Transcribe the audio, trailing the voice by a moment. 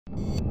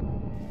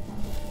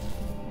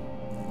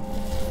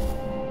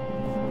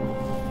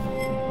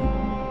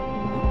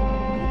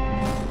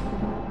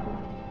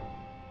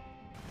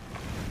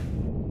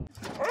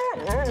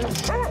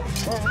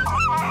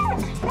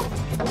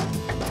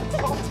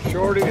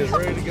Shorty is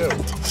ready to go.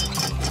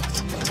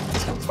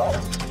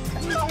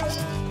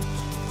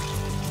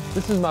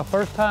 This is my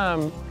first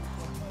time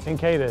in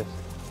Cadiz.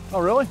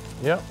 Oh, really?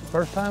 Yep,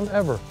 first time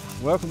ever.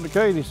 Welcome to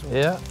Cadiz.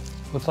 Yeah,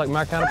 looks like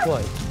my kind of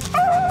place.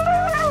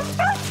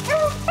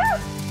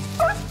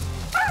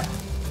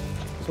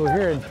 So we're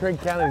here in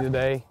Trigg County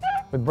today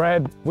with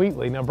Brad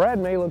Weakley. Now, Brad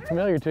may look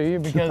familiar to you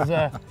because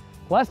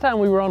last time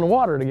we were on the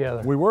water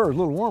together. We were, a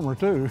little warmer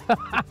too.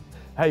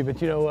 Hey,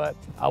 but you know what?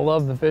 I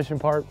love the fishing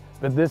part,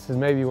 but this is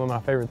maybe one of my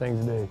favorite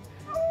things to do.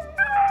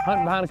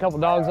 Hunting behind a couple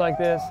dogs like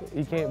this,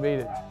 you can't beat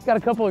it. Got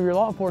a couple of your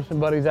law enforcement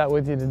buddies out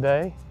with you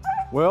today.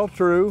 Well,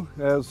 true.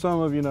 As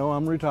some of you know,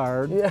 I'm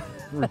retired. Yeah.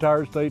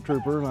 Retired state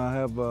trooper, and I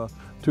have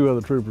two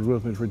other troopers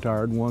with me that's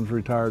retired. One's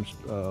retired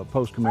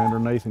post commander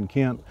Nathan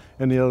Kent,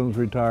 and the other one's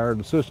retired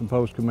assistant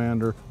post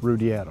commander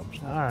Rudy Adams.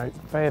 All right,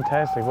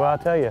 fantastic. Well, I'll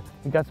tell you,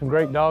 you got some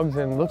great dogs,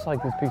 and it looks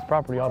like this piece of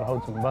property ought to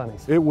hold some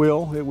bunnies. It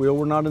will, it will.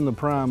 We're not in the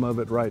prime of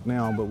it right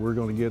now, but we're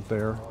going to get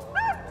there.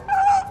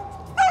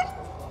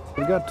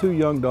 We got two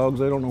young dogs.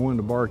 They don't know when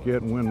to bark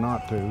yet and when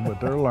not to, but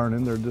they're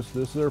learning. This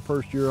is their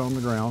first year on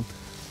the ground.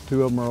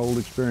 Two of them are old,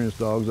 experienced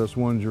dogs. That's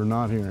ones you're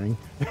not hearing,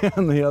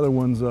 and the other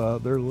ones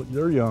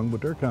they're young,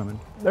 but they're coming.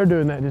 They're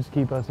doing that just to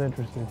keep us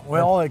interested.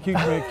 Well, it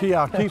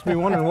keeps me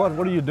wondering what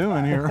are you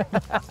doing here?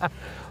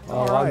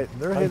 All right,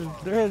 they're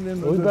headed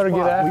into we this better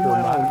spot. get after We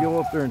might them. have to go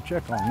up there and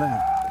check on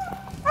that.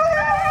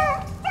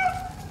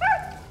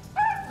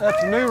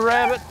 That's a new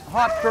rabbit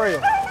hot trail.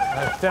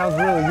 That sounds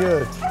really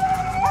good.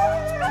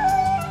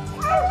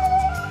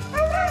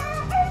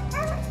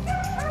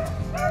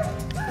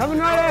 Coming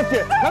right at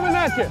you, coming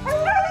at you.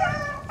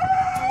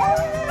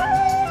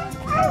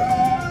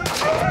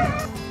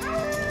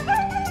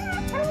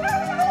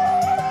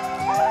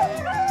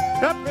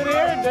 Yep, in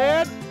here,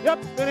 Dad. Yep,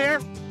 in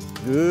here.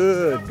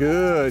 Good,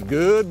 good,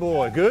 good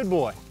boy, good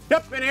boy.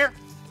 Yep, in here.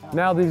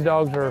 Now these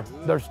dogs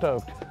they're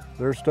stoked.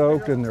 They're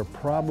stoked, and they're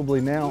probably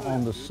now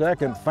on the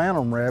second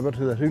phantom rabbit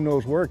that who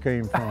knows where it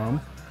came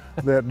from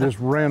that just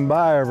ran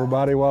by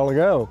everybody a while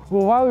ago.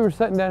 Well, while we were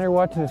sitting down here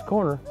watching this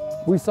corner,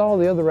 we saw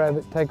the other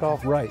rabbit take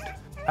off right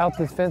out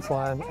this fence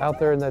line out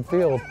there in that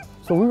field.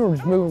 So we were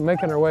just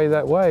making our way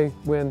that way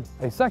when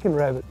a second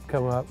rabbit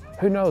come up.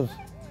 Who knows?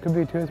 Could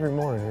be 2 or 3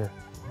 more in here.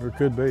 There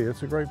could be.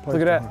 It's a great place.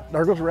 Look at that. Hunt.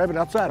 There goes a rabbit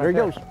outside. There he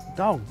goes.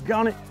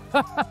 Doggone it.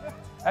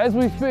 As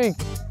we speak.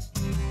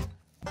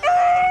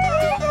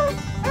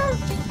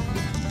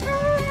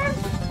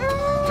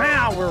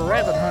 Now we're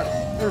rabbit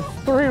hunting. There's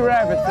 3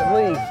 rabbits at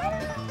least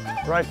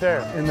right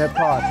there. In that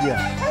pod,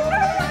 yeah.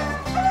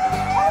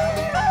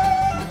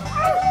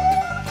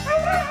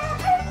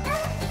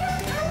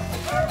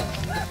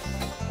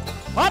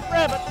 Hot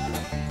rabbit!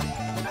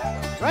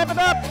 Wrap it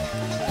up!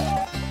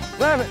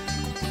 Rabbit!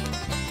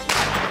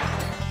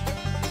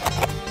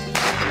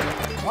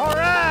 All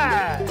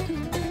right!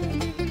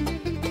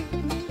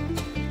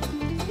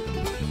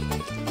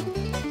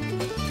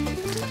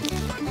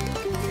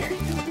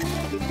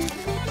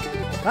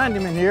 Find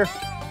him in here.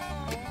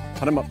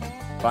 Hunt him up.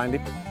 Find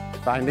him.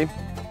 Find him.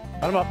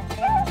 Hunt him up.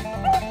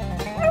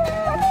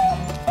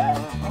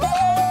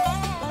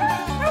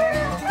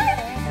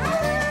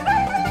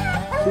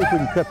 See if we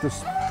can cut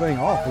this thing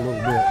off a little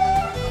bit.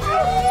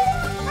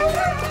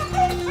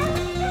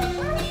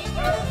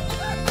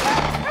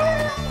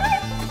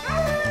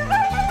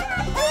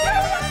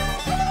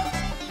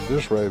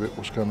 This rabbit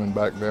was coming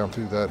back down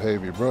through that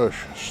heavy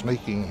brush,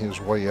 sneaking his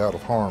way out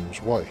of harm's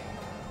way.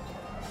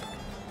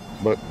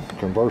 But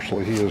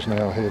conversely, he is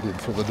now headed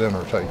for the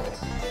dinner table.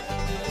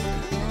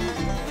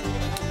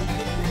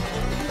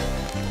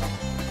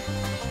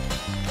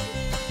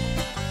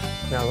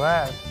 Now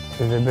that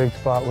is a big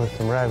spot with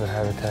some rabbit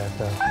habitat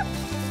though.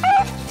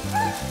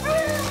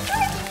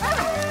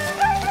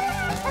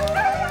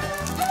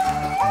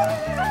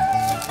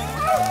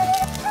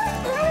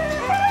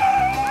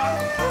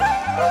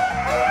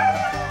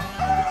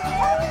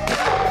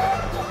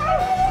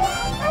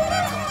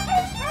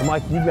 Well,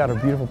 Mike, you've got a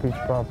beautiful piece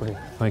of property.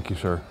 Thank you,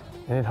 sir.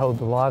 And it holds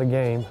a lot of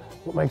game.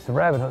 What makes the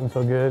rabbit hunting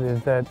so good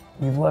is that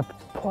you've left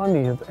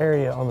plenty of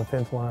area on the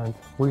fence lines.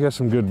 We got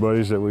some good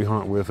buddies that we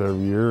hunt with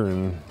every year,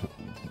 and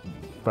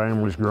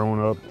families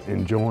growing up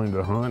enjoying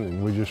the hunt,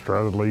 and we just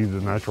try to leave the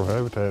natural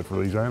habitat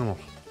for these animals.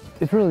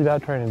 It's really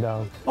about training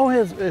dogs. Oh,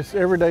 it's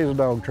every day is a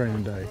dog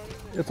training day.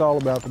 It's all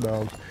about the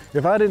dogs.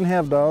 If I didn't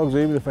have dogs,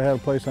 even if I had a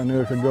place I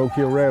knew I could go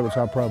kill rabbits,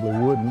 I probably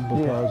wouldn't,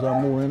 because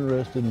I'm more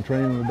interested in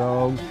training the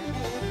dogs.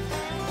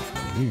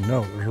 You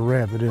know there's a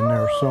rabbit in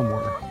there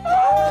somewhere.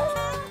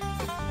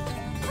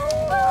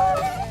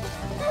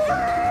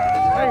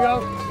 There you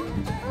go.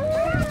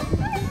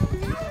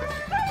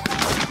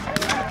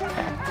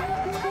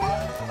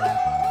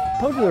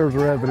 Told you there was a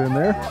rabbit in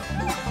there.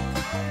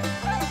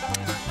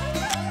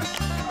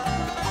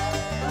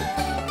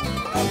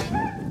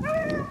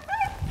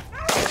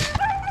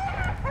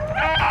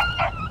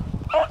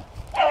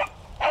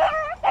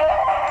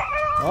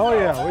 Oh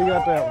yeah, we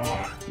got that one.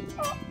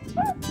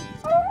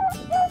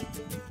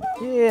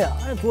 Yeah,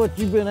 that's what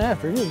you've been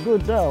after. You're a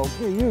good dog.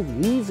 Here, you're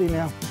easy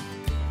now.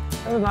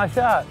 That was a nice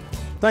shot.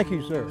 Thank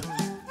you, sir.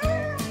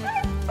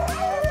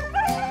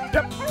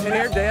 in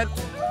here, dead.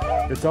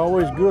 It's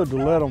always good to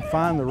let them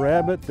find the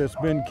rabbit that's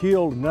been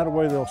killed, and that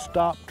way they'll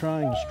stop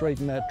trying to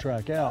straighten that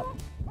track out.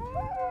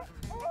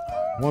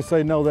 Once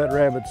they know that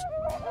rabbit's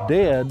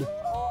dead,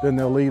 then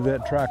they'll leave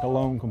that track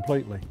alone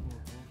completely.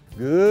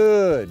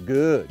 Good,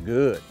 good,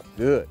 good,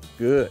 good,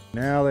 good.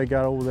 Now they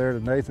got over there to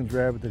Nathan's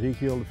rabbit that he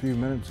killed a few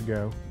minutes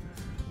ago.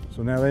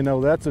 So now they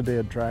know that's a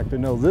dead track. They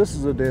know this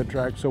is a dead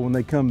track, so when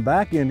they come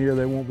back in here,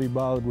 they won't be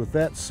bothered with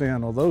that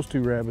scent or those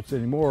two rabbits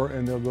anymore,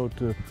 and they'll go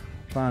to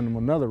find them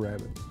another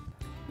rabbit.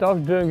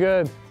 Dog's doing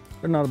good.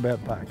 They're not a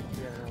bad pack.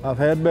 I've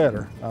had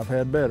better,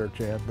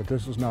 Chad, but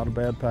this is not a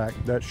bad pack.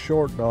 That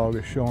short dog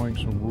is showing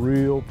some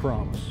real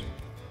promise.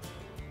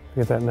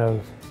 Look at that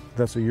nose.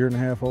 That's a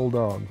 1.5-year-old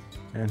dog,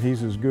 and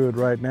he's as good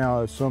right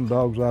now as some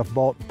dogs I've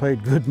bought and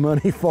paid good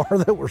money for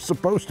that were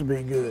supposed to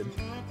be good.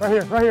 Right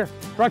here, right here.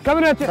 Right,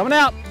 coming at you. Coming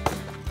out.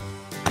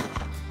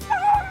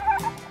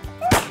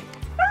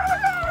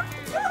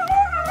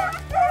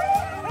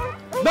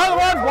 Another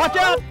one, watch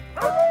out.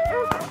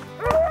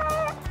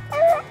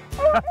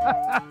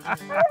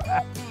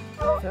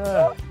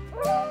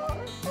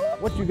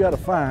 What you got to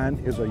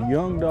find is a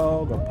young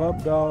dog, a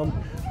pup dog,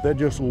 that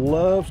just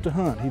loves to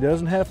hunt. He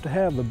doesn't have to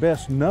have the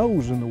best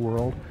nose in the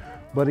world,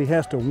 but he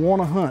has to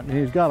want to hunt, and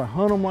he's got to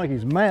hunt them like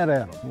he's mad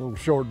at them. Little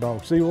short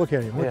dog. See, look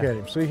at him, look at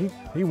him. See,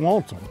 he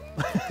wants them.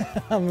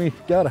 I mean, you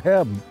got to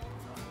have them.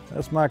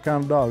 That's my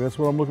kind of dog. That's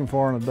what I'm looking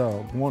for in a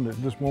dog. One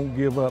that just won't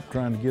give up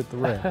trying to get the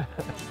rabbit.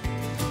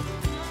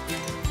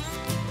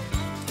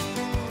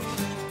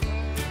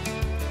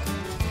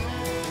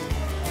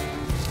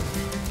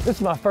 This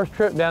is my first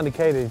trip down to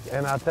Katie's,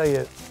 and I'll tell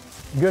you,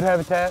 good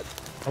habitat,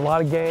 a lot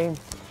of game,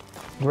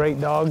 great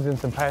dogs, and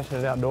some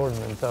passionate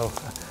outdoorsmen. So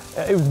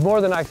it was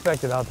more than I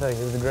expected, I'll tell you.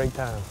 It was a great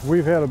time.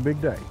 We've had a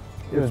big day.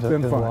 It's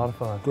been fun. A lot of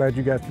fun. Glad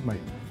you got to meet.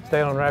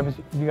 Staying on rabbits,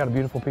 you got a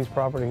beautiful piece of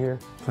property here.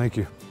 Thank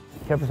you.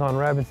 Kept us on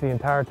rabbits the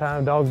entire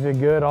time. Dogs did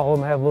good. All of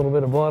them have a little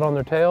bit of blood on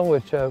their tail,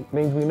 which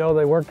means we know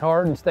they worked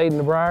hard and stayed in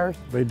the briars.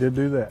 They did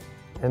do that.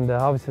 And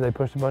obviously they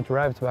pushed a bunch of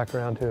rabbits back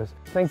around to us.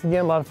 Thanks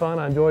again, a lot of fun.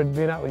 I enjoyed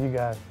being out with you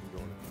guys.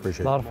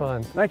 Appreciate it. A lot of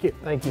fun. Thank you.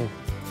 Thank you.